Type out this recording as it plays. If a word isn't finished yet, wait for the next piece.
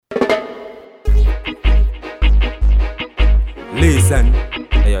Listen.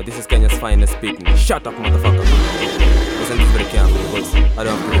 Hey yo, this is Kenya's finest speaking. Shut up, motherfucker. Listen to this very carefully because I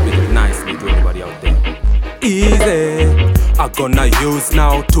don't have to repeat it nicely to anybody out there. Easy. I gonna use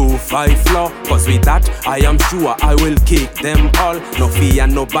now 2-5 floor, cause with that I am sure I will kick them all. No fear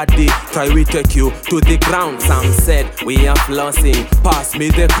nobody, try we take you to the ground. Some said we are flossing, pass me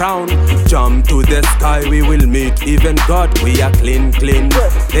the crown. Jump to the sky, we will meet even God. We are clean,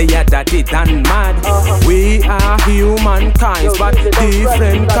 they are dirty than mad. We are humankind, but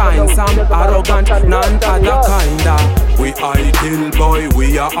different kinds. Some arrogant, none other kinda. We ideal boy,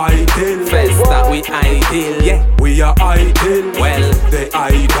 we are ideal. Festa, we ideal. Yeah, we are ideal. Well, they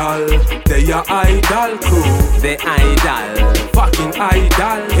are idol crew. The idol, fucking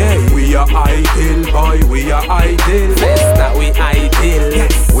idol. Yeah, we are ideal boy, we are ideal. Festa, we ideal.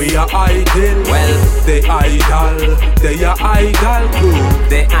 Yes, we are ideal. Well, they are idol crew.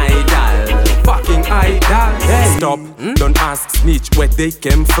 The idol, fucking idol. Hey. Stop, don't ask snitch where they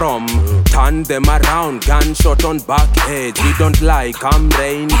came from. Turn them around, gunshot on back edge. We don't like come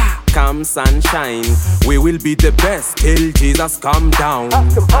rain, come sunshine. We will be the best till Jesus come down.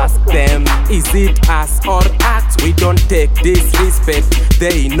 Ask them, is it us or act? We don't take disrespect,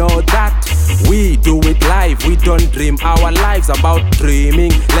 they know that. We do it live, we don't dream our lives about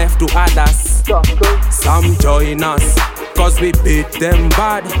dreaming left to others. Some join us, cause we beat them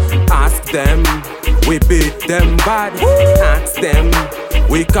bad. Ask them, we beat them bad. Ask them,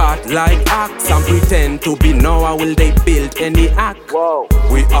 we cut like axe. Some pretend to be Noah, will they build any act? Whoa.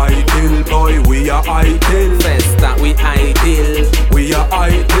 We ideal boy, we are ideal. Festa, we ideal. We are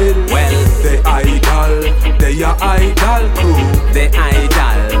ideal. Well, they are idol crew. The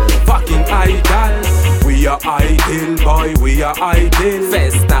idol, fucking idol. We are ideal boy, we are ideal.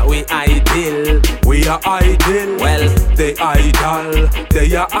 Festa, we ideal. We are ideal. Well, they are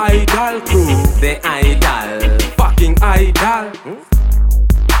idol crew. The idol, fucking idol.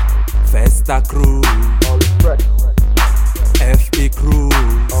 Festa crew, all is fresh. FE crew,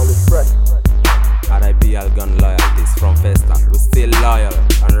 all is fresh. RIP all gun loyalties from Festa. We still loyal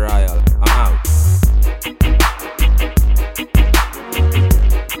and royal.